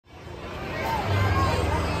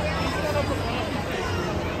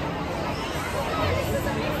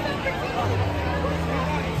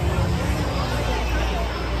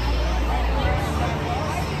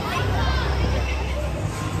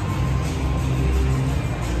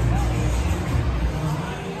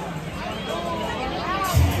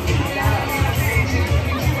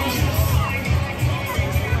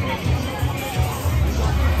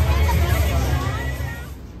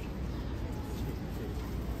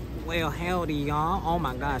Well, howdy, y'all. Oh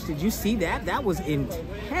my gosh, did you see that? That was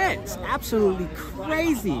intense. Absolutely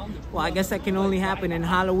crazy. Well, I guess that can only happen in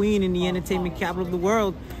Halloween in the entertainment capital of the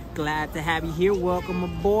world. Glad to have you here. Welcome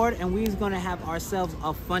aboard. And we're going to have ourselves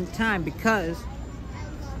a fun time because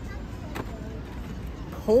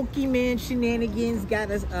Pokemon Shenanigans got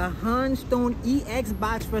us a Houndstone EX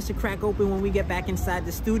box for us to crack open when we get back inside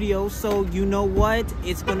the studio. So you know what?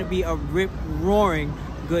 It's going to be a rip-roaring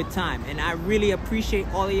good time. And I really appreciate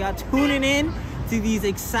all of y'all tuning in to these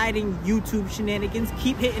exciting YouTube shenanigans.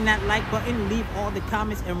 Keep hitting that like button, leave all the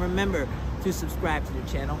comments, and remember to subscribe to the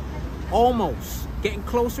channel. Almost getting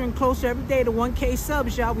closer and closer every day to 1K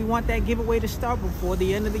subs, y'all. We want that giveaway to start before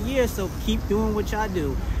the end of the year, so keep doing what y'all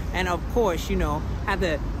do. And of course, you know, have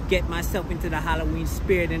to get myself into the Halloween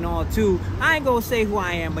spirit and all too. I ain't gonna say who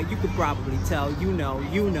I am, but you could probably tell. You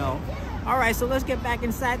know. All right, so let's get back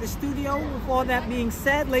inside the studio. With all that being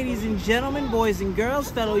said, ladies and gentlemen, boys and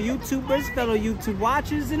girls, fellow YouTubers, fellow YouTube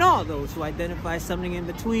watchers, and all those who identify something in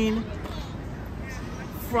between,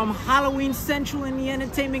 from Halloween Central in the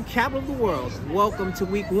entertainment capital of the world, welcome to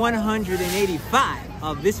week 185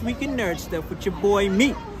 of This Week in Nerd Stuff with your boy,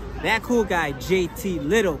 me, that cool guy, JT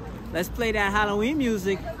Lyttle. Let's play that Halloween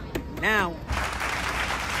music now.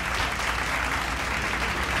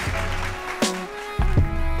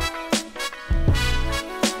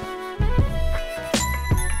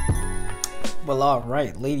 Well, all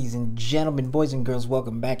right, ladies and gentlemen, boys and girls,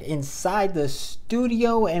 welcome back inside the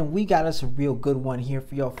studio, and we got us a real good one here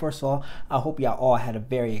for y'all. First of all, I hope y'all all had a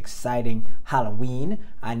very exciting Halloween.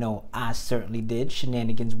 I know I certainly did.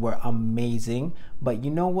 Shenanigans were amazing, but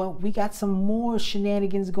you know what? We got some more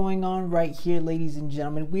shenanigans going on right here, ladies and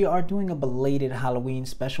gentlemen. We are doing a belated Halloween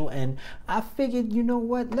special, and I figured, you know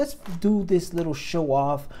what? Let's do this little show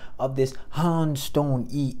off of this Houndstone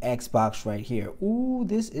EX box right here. Ooh,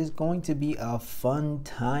 this is going to be a fun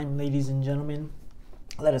time, ladies and gentlemen.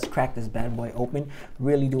 Let us crack this bad boy open.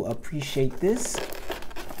 Really do appreciate this,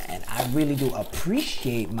 and I really do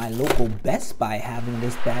appreciate my local Best Buy having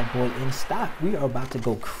this bad boy in stock. We are about to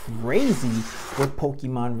go crazy with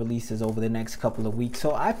Pokemon releases over the next couple of weeks,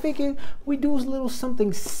 so I figured we do a little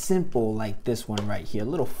something simple like this one right here, a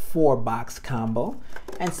little 4-box combo,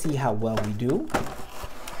 and see how well we do.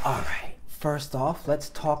 All right, first off, let's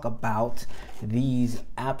talk about these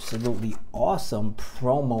absolutely awesome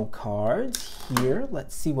promo cards here.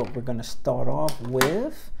 Let's see what we're gonna start off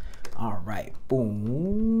with. All right,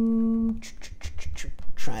 boom.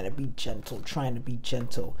 Trying to be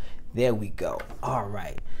gentle. There we go. All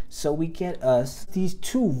right, so we get us these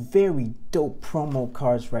two very dope promo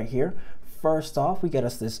cards right here. First off, we get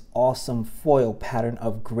us this awesome foil pattern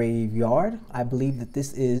of Graveyard. I believe that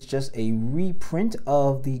this is just a reprint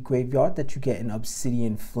of the Graveyard that you get in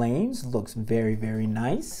Obsidian Flames. Looks very, very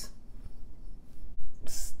nice.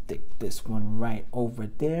 Stick this one right over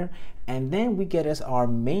there. And then we get us our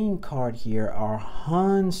main card here, our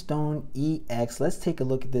Houndstone EX. Let's take a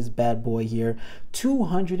look at this bad boy here.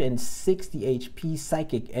 260 HP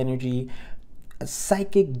Psychic Energy. A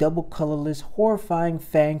psychic double colorless horrifying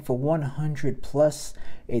fang for 100 plus.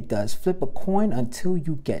 It does flip a coin until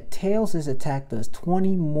you get tails. This attack does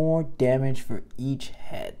 20 more damage for each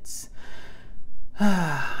heads.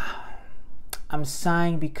 I'm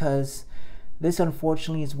sighing because this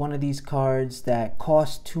unfortunately is one of these cards that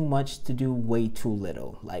costs too much to do way too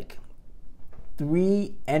little. Like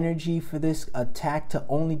 3 energy for this attack to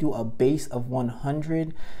only do a base of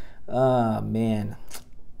 100. Man,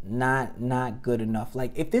 not good enough.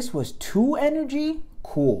 Like if this was 2 energy,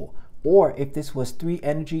 cool. Or if this was 3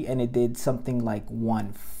 energy and it did something like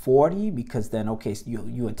 140, because then okay, so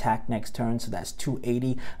you attack next turn, so that's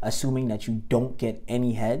 280, assuming that you don't get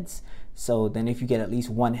any heads. So then if you get at least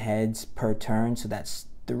 1 heads per turn, so that's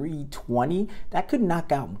 320, that could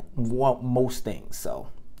knock out most things. So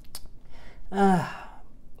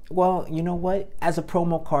well, you know what? As a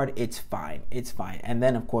promo card, it's fine. It's fine. And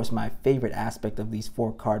then, of course, my favorite aspect of these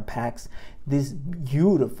 4-card packs, this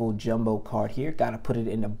beautiful jumbo card here. Got to put it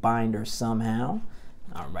in a binder somehow.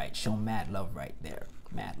 All right, show mad love right there.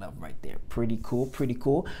 Mad love right there. Pretty cool, pretty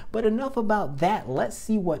cool. But enough about that. Let's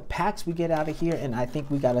see what packs we get out of here. And I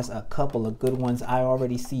think we got us a couple of good ones. I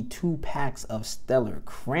already see 2 packs of Stellar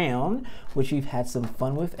Crown, which we've had some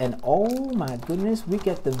fun with. And oh my goodness, we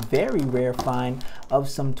get the very rare find of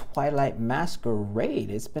some Twilight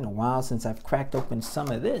Masquerade. It's been a while since I've cracked open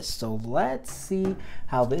some of this. So let's see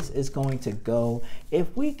how this is going to go.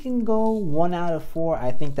 If we can go 1 out of 4,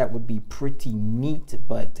 I think that would be pretty neat.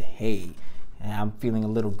 But hey, and I'm feeling a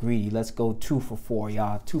little greedy. Let's go 2 for 4,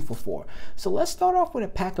 y'all. 2 for 4. So let's start off with a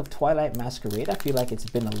pack of Twilight Masquerade. I feel like it's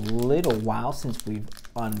been a little while since we've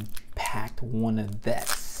unpacked one of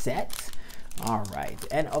this. set. All right,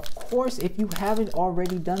 and of course, if you haven't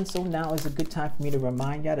already done so, now is a good time for me to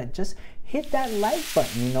remind y'all to just hit that like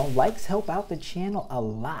button. You know, likes help out the channel a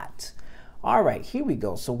lot. All right, here we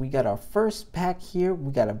go. So we got our first pack here.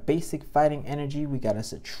 We got a basic fighting energy. We got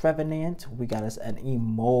us a Trevenant. We got us an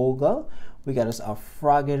Emolga. We got us a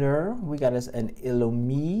Frogger. We got us an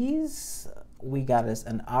Illumise. We got us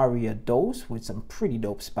an Ariados with some pretty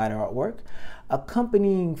dope spider artwork.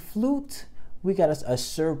 Accompanying flute. We got us a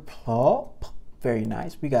Surplop, very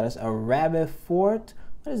nice. We got us a Rabbit Fort.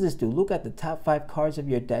 What does this do? Look at the top 5 cards of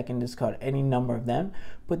your deck and discard any number of them.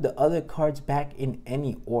 Put the other cards back in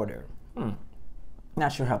any order.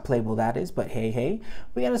 Not sure how playable that is, but hey.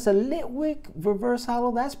 We got us a Litwick reverse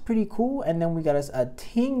holo. That's pretty cool. And then we got us a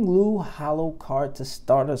Tinglu holo card to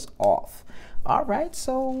start us off. All right,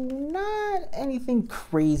 so not anything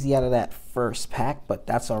crazy out of that first pack, but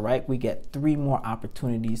that's all right. We get 3 more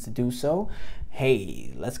opportunities to do so.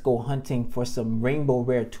 Hey, let's go hunting for some Rainbow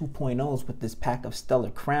Rare 2.0s with this pack of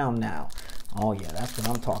Stellar Crown now. Oh yeah, that's what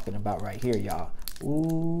I'm talking about right here, y'all.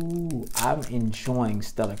 Ooh, I'm enjoying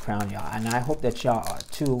Stellar Crown, y'all, and I hope that y'all are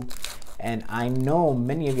too. And I know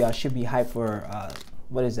many of y'all should be hyped for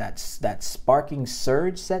what is that Sparking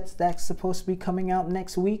Surge set that's supposed to be coming out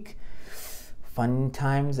next week. Fun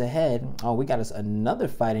times ahead. Oh, we got us another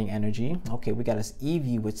fighting energy. Okay, we got us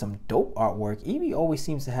Eevee with some dope artwork. Eevee always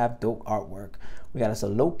seems to have dope artwork. We got us a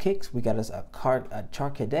Low Kicks. We got us a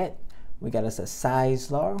Charcadet. We got us a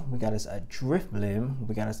Sizzler. We got us a Drifblim.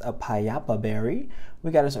 We got us a Payapa Berry.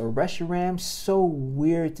 We got us a Reshiram. So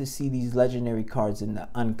weird to see these legendary cards in the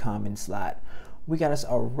uncommon slot. We got us a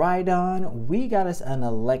Rhydon. We got us an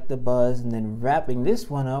Electabuzz. And then wrapping this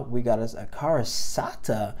one up, we got us a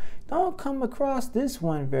Karasata. Don't come across this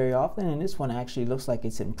one very often, and this one actually looks like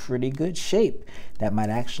it's in pretty good shape. That might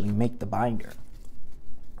actually make the binder.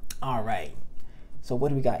 All right, so what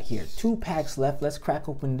do we got here? 2 packs left. Let's crack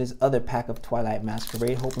open this other pack of Twilight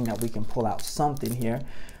Masquerade, hoping that we can pull out something here.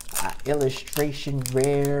 Illustration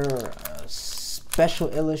rare, special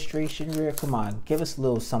illustration rare. Come on, give us a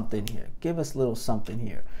little something here. Give us a little something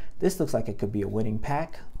here. This looks like it could be a winning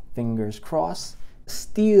pack. Fingers crossed.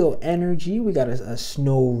 Steel Energy, we got us a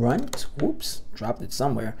Snow Runt. Whoops, dropped it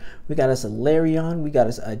somewhere. We got us a Larion, we got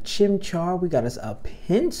us a Chimchar, we got us a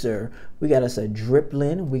Pinsir, we got us a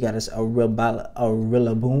Driplin, we got us a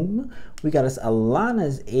Rillaboom, we got us a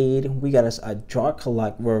Lana's Aid, we got us a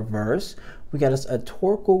Darkalak Reverse, we got us a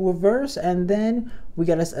Torkoal Reverse, and then we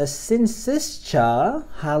got us a Sinsischa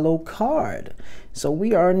Holo card. So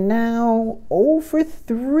we are now 0 for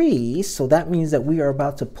 3, so that means that we are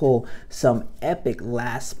about to pull some epic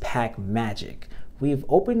last pack magic. We've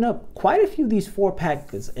opened up quite a few of these 4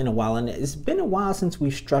 packs in a while, and it's been a while since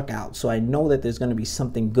we've struck out, so I know that there's going to be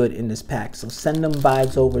something good in this pack. So send them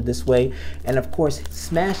vibes over this way, and of course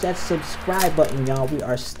smash that subscribe button, y'all. We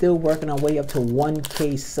are still working our way up to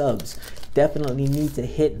 1K subs. Definitely need to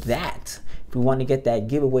hit that if we want to get that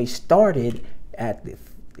giveaway started at the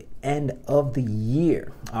end of the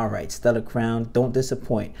year. All right, Stellar Crown, don't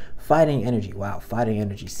disappoint. Fighting Energy, wow, Fighting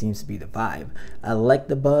Energy seems to be the vibe.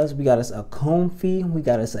 Electabuzz, we got us a Comfey, we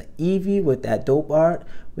got us a Eevee with that dope art,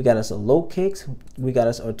 we got us a Low Kicks, we got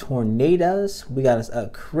us a Tornadoes, we got us a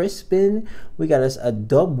Crispin, we got us a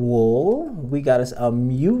Dubwool, we got us a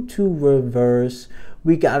Mewtwo Reverse,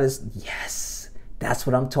 we got us, yes, that's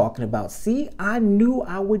what I'm talking about. See, I knew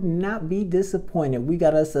I would not be disappointed. We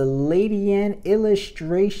got us a Ladian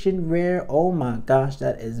illustration rare. Oh my gosh,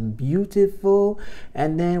 that is beautiful.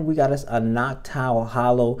 And then we got us a Noctowl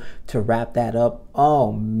holo to wrap that up.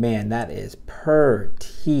 Oh man, that is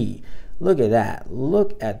pretty. Look at that.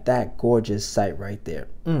 Look at that gorgeous sight right there.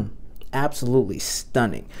 Absolutely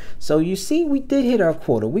stunning. So you see, we did hit our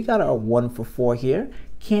quota. We got our 1 for 4 here.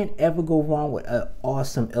 Can't ever go wrong with an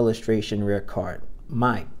awesome illustration rare card.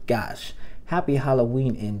 My gosh, happy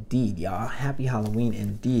Halloween indeed, y'all. Happy Halloween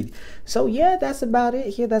indeed. So yeah, that's about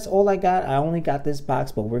it here. That's all I got. I only got this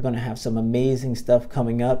box, but we're gonna have some amazing stuff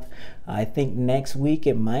coming up. I think next week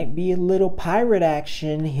it might be a little pirate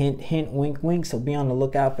action. Hint, hint, wink, wink. So be on the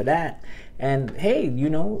lookout for that. And hey, you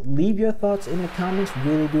know, leave your thoughts in the comments.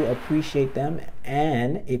 Really do appreciate them.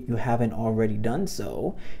 And if you haven't already done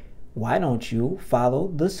so, why don't you follow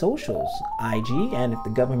the socials, IG, and if the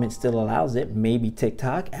government still allows it, maybe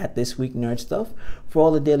TikTok at This Week Nerd Stuff for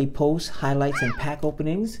all the daily posts, highlights, and pack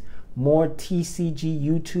openings. More TCG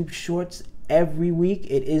YouTube shorts every week.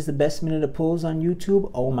 It is the best minute of pulls on YouTube.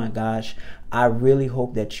 Oh my gosh, I really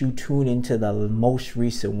hope that you tune into the most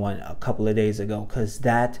recent one a couple of days ago, because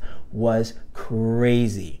that was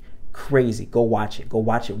crazy. Go watch it. Go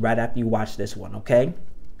watch it right after you watch this one, okay?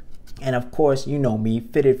 And of course, you know me,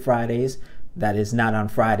 Fitted Fridays, that is not on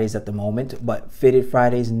Fridays at the moment, but Fitted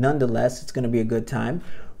Fridays nonetheless. It's going to be a good time.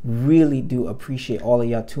 Really do appreciate all of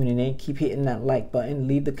y'all tuning in. Keep hitting that like button,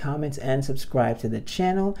 leave the comments, and subscribe to the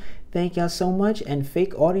channel. Thank y'all so much. And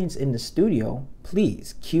fake audience in the studio,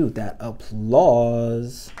 please cue that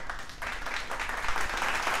applause.